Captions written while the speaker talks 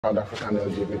Proud African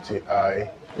LGBTI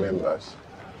members.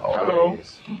 Hello.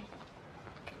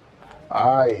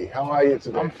 Hi, how are you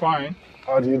today? I'm fine.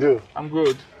 How do you do? I'm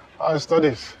good. How are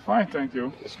studies? Fine, thank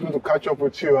you. It's good to catch up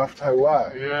with you after a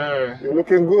while. Yeah. You're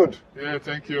looking good. Yeah,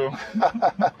 thank you.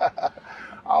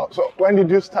 So when did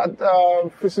you start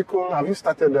physical? Have you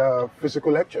started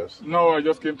physical lectures? No, I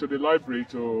just came to the library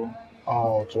to...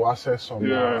 Oh, to access some...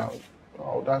 Yeah.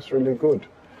 Oh, that's really good.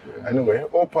 Yeah. Anyway,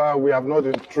 hope we have not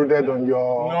intruded on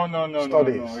your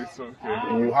studies. No, it's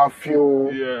okay. You have few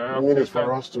have minutes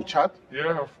for us to chat?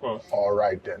 Yeah, of course. All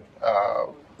right then.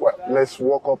 Well, let's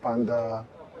walk up and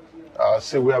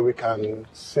see where we can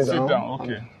sit down. Sit down,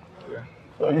 okay.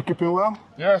 Yeah. Are you keeping well?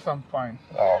 Yes, I'm fine.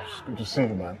 Oh, it's good to see you,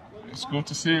 man. It's good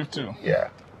to see you too. Yeah.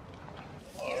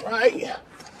 All right.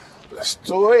 Let's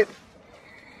do it.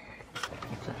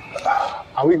 Okay.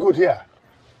 Are we good here?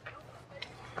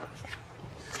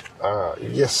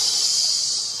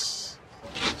 Yes.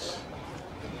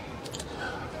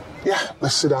 Yeah,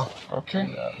 let's sit down. Okay.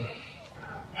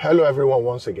 Hello, everyone,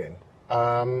 once again.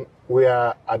 We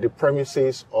are at the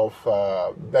premises of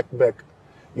Birkbeck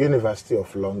University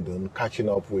of London, catching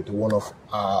up with one of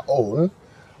our own.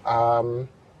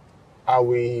 I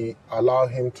will allow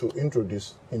him to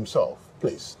introduce himself.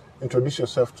 Please, introduce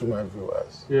yourself to my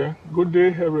viewers. Yeah, good day,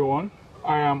 everyone.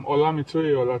 I am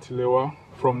Olamitoye Olatilewa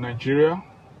from Nigeria.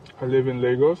 I live in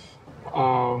Lagos,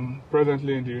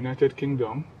 presently in the United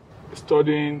Kingdom,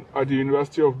 studying at the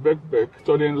University of Birkbeck,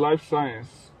 studying life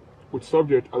science with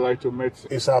subject allied to medicine.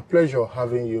 It's our pleasure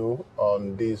having you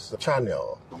on this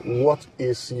channel. What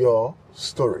is your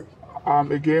story?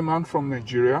 I'm a gay man from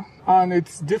Nigeria, and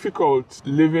it's difficult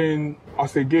living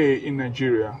as a gay in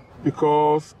Nigeria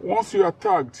because once you are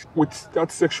tagged with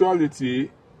that sexuality,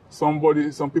 some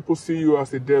people see you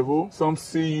as a devil, some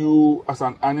see you as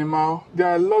an animal. There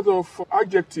are a lot of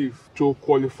adjectives to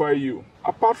qualify you.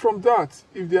 Apart from that,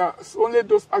 if there are only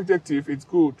those adjectives, it's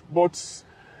good, but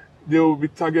they will be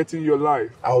targeting your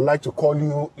life. I would like to call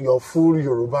you your full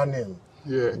Yoruba name.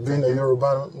 Yeah. Being a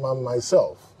Yoruba man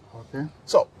myself. Okay.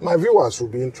 So, my viewers will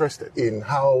be interested in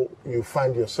how you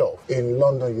find yourself in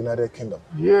London, United Kingdom.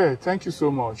 Yeah, thank you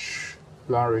so much,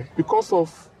 Larry. Because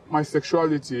of my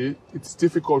sexuality, it's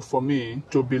difficult for me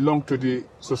to belong to the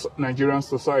Nigerian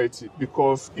society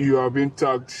because you are being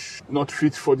tagged not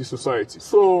fit for the society.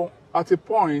 So at a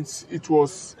point, it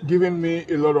was giving me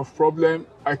a lot of problem.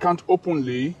 I can't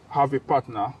openly have a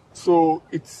partner. So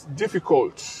it's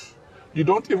difficult. You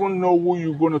don't even know who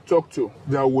you're going to talk to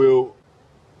that will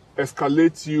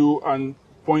escalate you and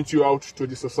point you out to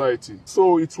the society.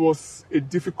 So it was a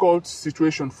difficult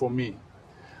situation for me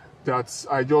that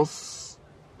I just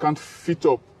can't fit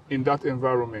up in that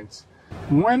environment.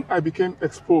 When I became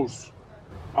exposed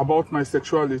about my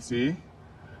sexuality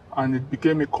and it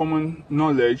became a common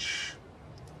knowledge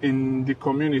in the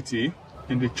community,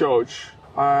 in the church,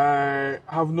 I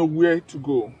have nowhere to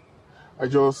go. I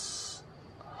just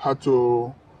had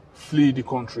to flee the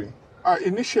country.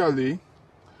 Initially,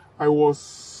 I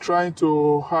was trying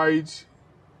to hide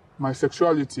my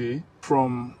sexuality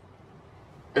from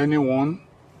anyone,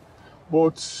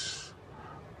 but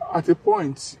at a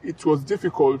point, it was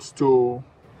difficult to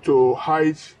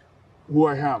hide who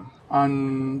I am,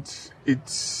 and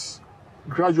it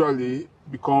gradually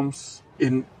becomes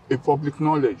in a public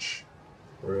knowledge.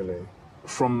 Really?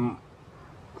 From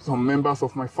some members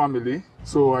of my family,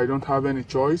 so I don't have any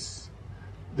choice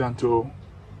than to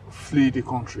flee the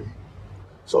country.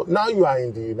 So now you are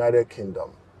in the United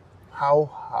Kingdom. How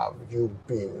have you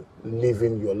been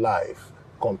living your life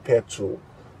compared to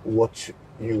what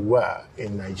you were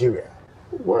in Nigeria?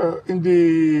 Well, in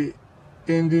the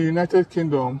United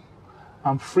Kingdom,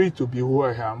 I'm free to be who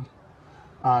I am,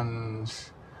 and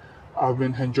I've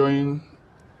been enjoying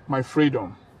my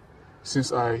freedom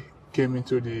since I came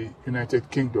into the United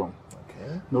Kingdom.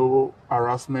 Okay. No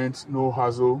harassment, no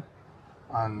hassle,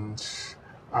 and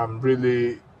I'm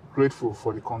really grateful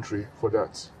for the country for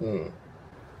that.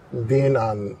 Being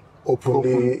an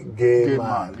openly gay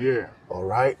man. Yeah. All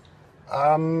right.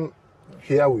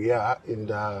 Here we are in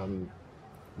the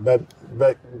Birkbeck,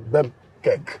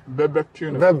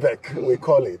 we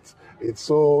call it. It's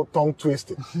so tongue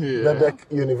twisted. Yeah.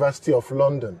 Birkbeck University of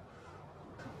London.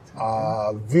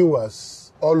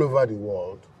 Viewers all over the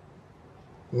world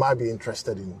might be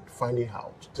interested in finding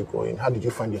out to go in. How did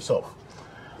you find yourself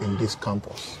in this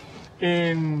campus?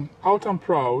 In Out and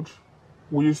Proud,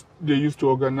 they used to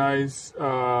organize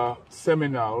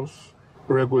seminars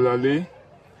regularly.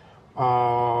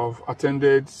 I've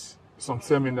attended some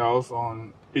seminars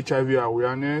on HIV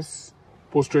awareness,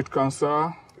 prostate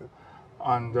cancer,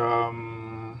 and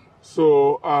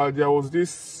so there was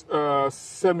this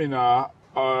seminar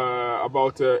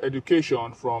about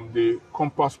education from the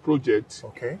Compass project.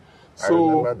 Okay, I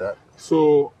remember that.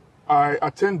 So I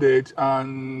attended,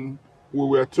 and we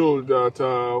were told that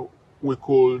we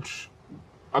could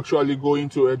actually go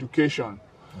into education.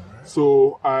 Right.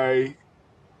 So I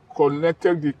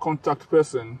connected the contact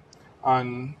person,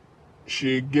 and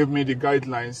she gave me the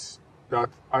guidelines that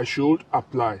I should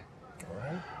apply.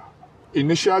 Right.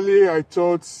 Initially, I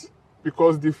thought,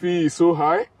 because the fee is so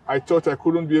high, I thought I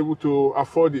couldn't be able to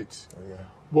afford it. Yeah.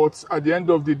 But at the end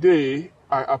of the day,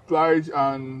 I applied,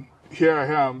 and here I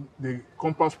am. The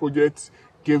Compass project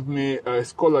gave me a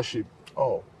scholarship.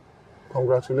 Oh,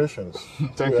 congratulations.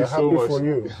 Thank you so much. Happy for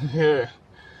you. Yeah.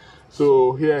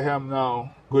 So here I am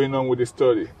now, going on with the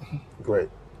study. Great.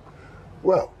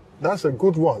 Well, that's a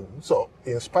good one. So,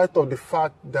 in spite of the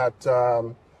fact that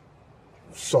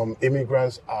some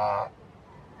immigrants are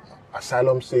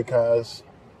asylum seekers,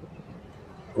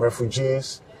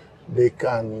 refugees, they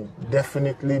can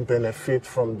definitely benefit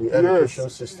from the education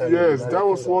system. Yes, that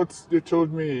was what they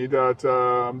told me. That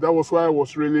that was why I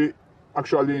was really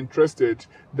actually interested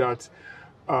that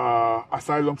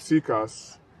asylum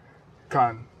seekers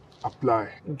can apply.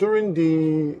 During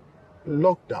the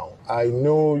lockdown, I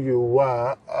know you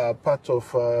were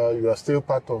you are still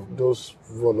part of those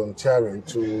who volunteered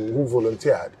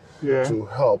to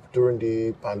help during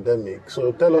the pandemic.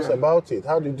 So tell us about it.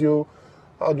 How did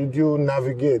you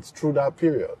navigate through that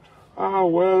period?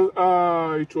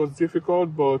 It was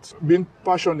difficult, but being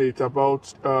passionate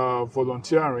about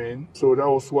volunteering, so that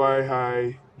was why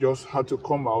I just had to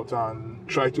come out and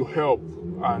try to help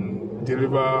and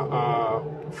deliver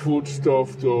food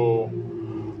stuff to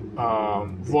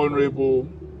vulnerable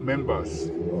members.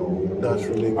 Oh, that's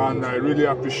really good. And I really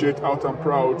appreciate Out and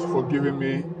Proud for giving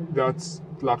me that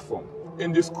platform.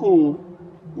 In the school,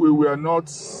 we were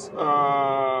not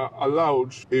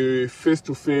allowed a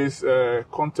face-to-face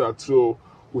contact, so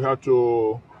we had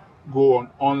to go on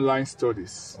online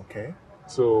studies. Okay.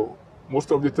 So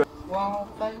most of the time. Wow,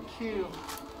 thank you.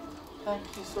 Thank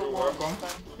you so much. Welcome.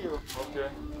 Thank you. Okay.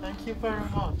 Thank you very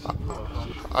much.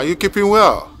 Are you keeping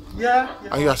well? Yeah.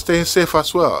 And you are staying safe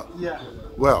as well? Yeah.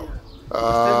 Well. Stay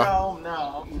at home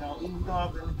now. You know, if you don't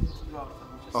have anything to do outside,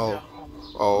 just stay at home.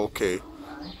 Oh, okay.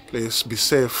 Please be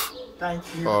safe. Thank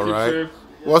you. All right.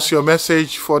 What's your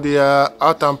message for the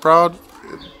Out and Proud?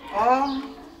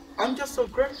 I'm just so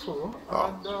grateful,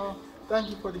 and thank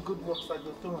you for the good work that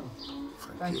you're doing.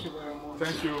 Thank you very much.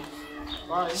 Thank you.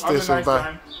 Bye. Stay safe.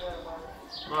 Bye.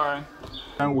 Bye.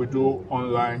 And we do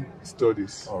online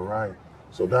studies. All right.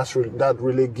 So that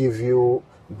really gives you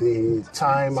the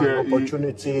time and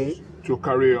opportunity to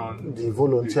carry on the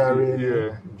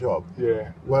volunteering job.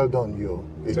 Yeah. Well done, you.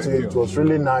 It was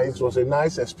really nice. It was a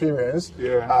nice experience.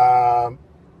 Yeah.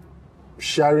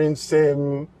 Sharing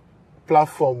same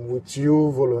platform with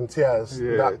you volunteers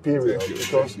that period,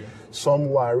 because some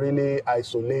were really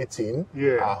isolating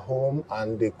at home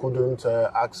and they couldn't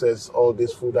access all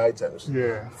these food items.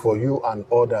 Yeah. For you and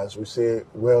others, we say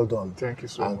well done. Thank you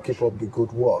so much. And keep up the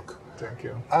good work. Thank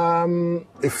you.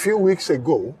 A few weeks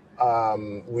ago,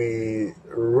 we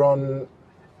run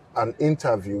an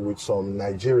interview with some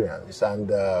Nigerians,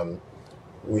 and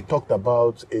we talked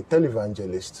about a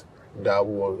televangelist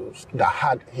that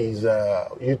had his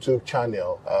YouTube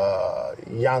channel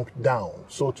yanked down,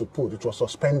 so to put. It was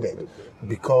suspended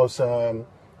because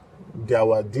there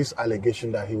were this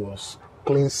allegation that he was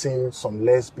cleansing some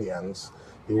lesbians.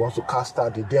 He wants to cast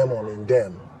out the demon in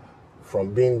them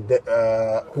from being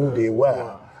who they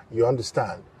were. You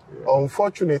understand? Yeah.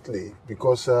 Unfortunately,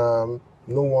 because no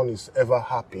one is ever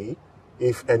happy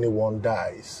if anyone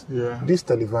dies. Yeah. This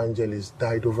televangelist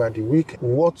died over the weekend.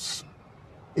 What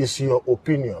is your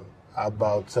opinion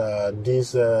about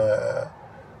this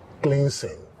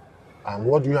cleansing? And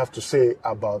what do you have to say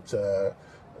about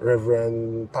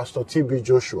Reverend Pastor T.B.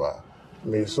 Joshua?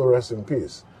 May he so rest in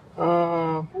peace.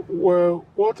 Well,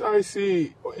 what I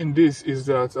see in this is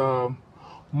that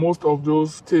most of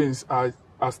those things are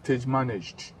stage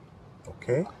managed.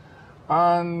 Okay.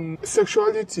 And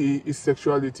sexuality is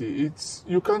sexuality.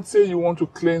 You can't say you want to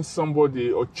cleanse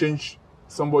somebody or change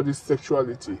somebody's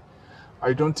sexuality.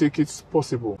 I don't think it's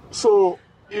possible. So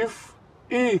if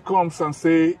he comes and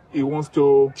say he wants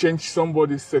to change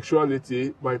somebody's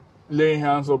sexuality by laying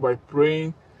hands or by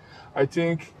praying, I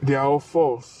think they are all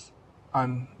false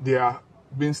and they are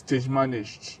being stage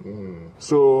managed.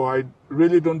 So I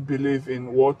really don't believe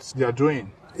in what they are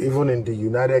doing. Even in the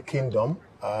United Kingdom,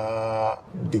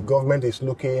 the government is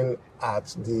looking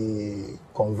at the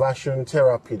conversion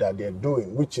therapy that they're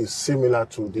doing, which is similar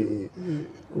to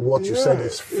what you said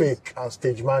is fake and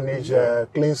stage managed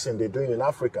cleansing they're doing in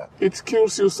Africa. It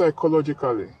kills you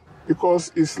psychologically.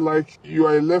 because it's like you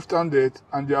are left-handed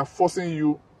and they are forcing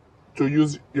you to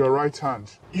use your right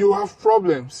hand. You have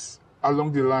problems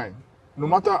along the line. No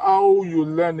matter how you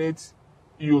learn it,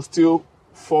 you still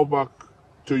fall back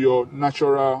to your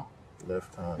natural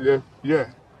left hand.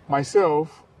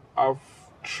 Myself, I've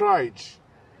tried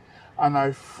and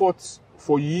I fought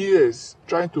for years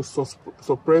trying to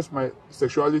suppress my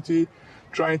sexuality,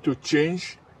 trying to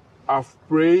change. I've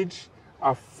prayed,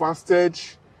 I've fasted,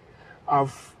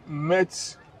 I've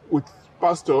met with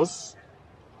pastors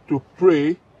to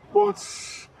pray,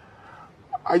 but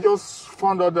I just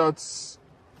found out that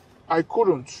I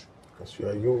couldn't. Because you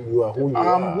are who you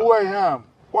are. I'm who I am.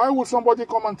 Why would somebody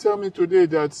come and tell me today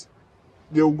that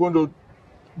they're going to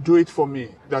do it for me,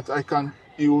 that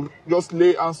you just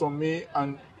lay hands on me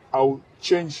and I'll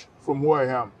change from who I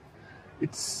am?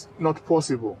 It's not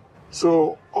possible.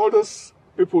 So all those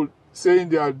people saying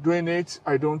they are doing it,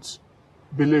 I don't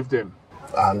believe them.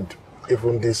 And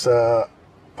even this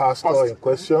pastor in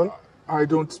question, I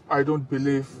don't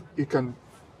believe he can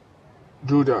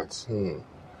do that.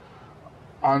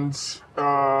 And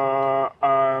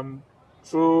I'm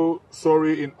so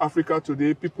sorry, in Africa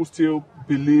today, people still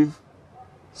believe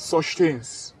such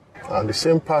things. And the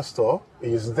same pastor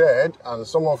is dead, and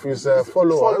some of his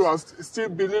followers still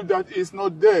believe that he's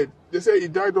not dead. They say he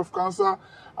died of cancer,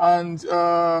 and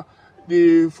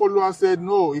the followers said,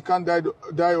 no, he can't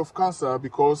die of cancer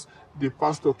because the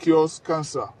pastor cures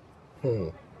cancer.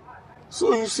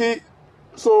 So you see,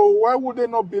 why would they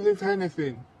not believe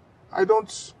anything? I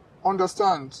don't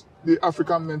understand the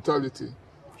African mentality.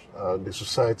 The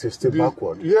society is still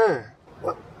backward. Yeah.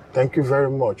 Well, thank you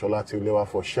very much, Olatilewa,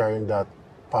 for sharing that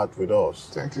part with us.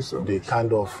 Thank you so much. The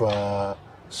kind of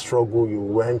struggle you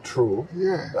went through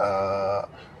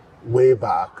way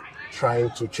back,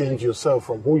 trying to change yourself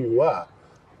from who you are.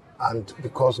 And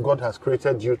because God has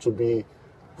created you to be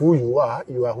who you are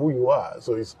who you are.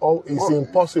 So it's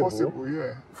impossible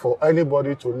for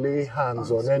anybody to lay hands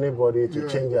on anybody to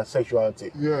change their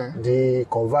sexuality. Yeah. The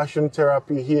conversion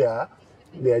therapy here,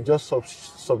 they are just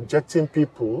subjecting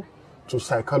people to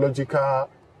psychological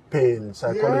pain,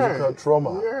 psychological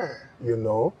trauma, you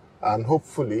know, and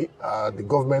hopefully the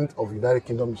government of the United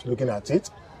Kingdom is looking at it.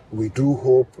 We do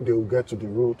hope they will get to the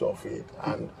root of it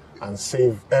and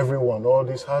save everyone all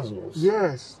these hassles.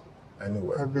 Yes.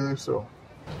 Anyway. I believe so.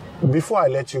 Before I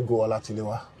let you go,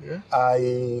 Olatilewa,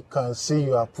 I can see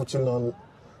you are putting on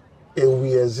a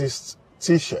We Exist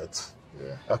t-shirt.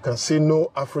 I can see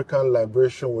no African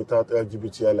liberation without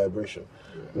LGBTI liberation.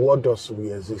 What does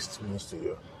We Exist mean to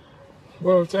you?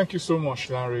 Well, thank you so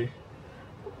much, Larry.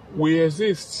 We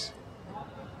Exist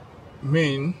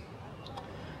mean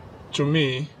to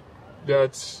me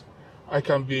that I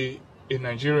can be a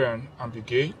Nigerian and be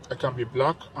gay. I can be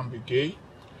black and be gay.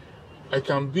 I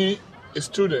can be a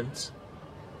student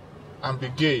and be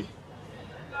gay.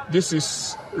 This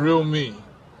is real me,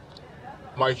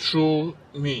 my true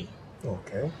me.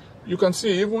 Okay. You can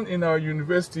see even in our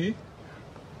university,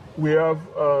 we have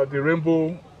the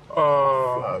rainbow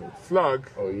flag.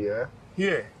 Oh, yeah?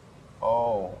 Here.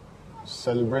 Oh,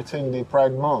 celebrating the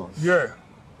Pride Month. Yeah.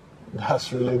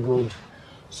 That's really good.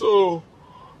 So,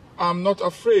 I'm not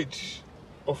afraid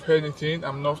of anything.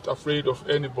 I'm not afraid of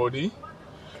anybody.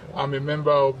 I'm a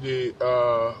member of the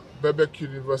Birkbeck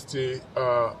University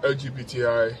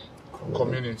LGBTI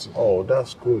community. Oh,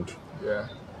 that's good. Yeah.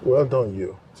 Well done,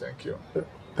 you. Thank you.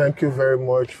 Thank you very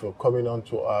much for coming on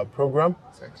to our program.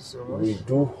 Thank you so much. We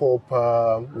do hope,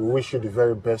 we wish you the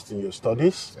very best in your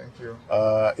studies. Thank you.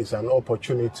 It's an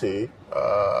opportunity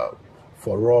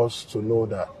for us to know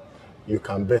that you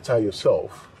can better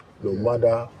yourself, no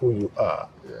matter who you are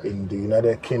in the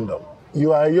United Kingdom.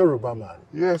 You are a Yoruba man.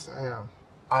 Yes, I am.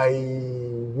 I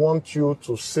want you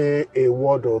to say a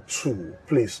word or two.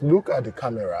 Please look at the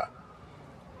camera.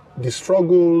 The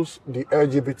struggles the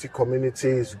LGBT community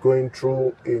is going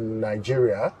through in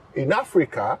Nigeria, in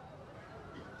Africa,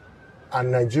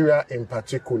 and Nigeria in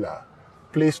particular.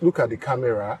 Please look at the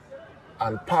camera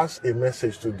and pass a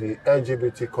message to the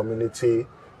LGBT community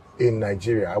in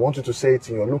Nigeria. I want you to say it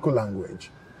in your local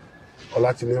language.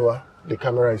 Olatilewa, the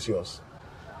camera is yours.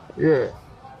 Yeah.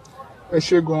 Ẹ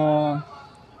ṣé gan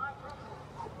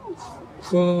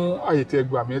fún àyè tí ẹ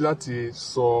gbà mí láti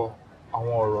sọ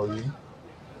àwọn ọ̀rọ̀ yìí.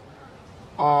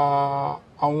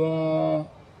 Àwọn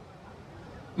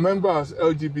members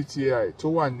LGBTI tó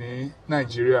wà ní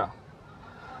Nàìjíríà,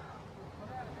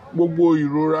 gbogbo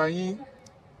ìrora yín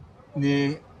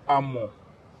ni a mọ̀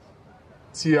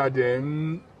tí a dẹ̀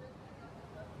ń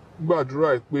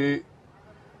gbàdúrà pé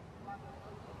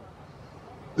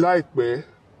láìpẹ́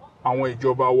àwọn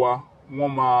ìjọba wa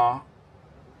wọ́n máa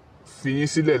fi yín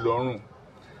sílẹ̀ lọ́rùn.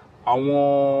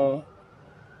 àwọn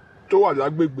tó wà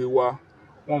lágbègbè wa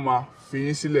wọ́n máa fi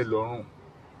yín sílẹ̀ lọ́rùn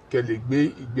kẹ́ lè gbé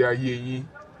ìgbé ayé yín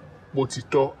bó ti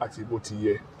tọ́ àti bó ti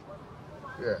yẹ.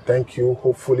 Thank you.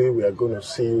 Hopefully we are going to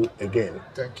see you again.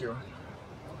 Thank you.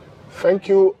 Thank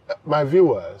you, my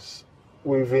viewers.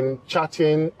 We've been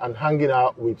chatting and hanging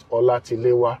out with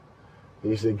Olatilewa.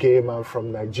 He's a gay man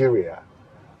from Nigeria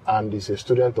and he's a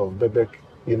student of Bebek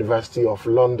University of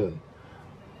London.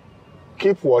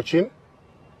 Keep watching,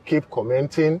 keep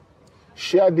commenting,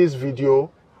 share this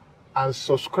video and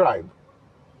subscribe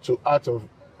to Art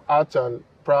and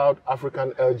Proud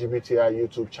African LGBTI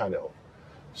YouTube channel.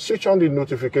 Switch on the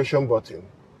notification button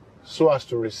so as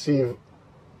to receive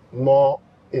more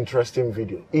interesting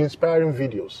videos, inspiring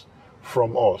videos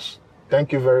from us.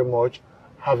 Thank you very much.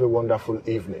 Have a wonderful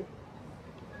evening.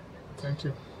 Thank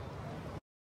you.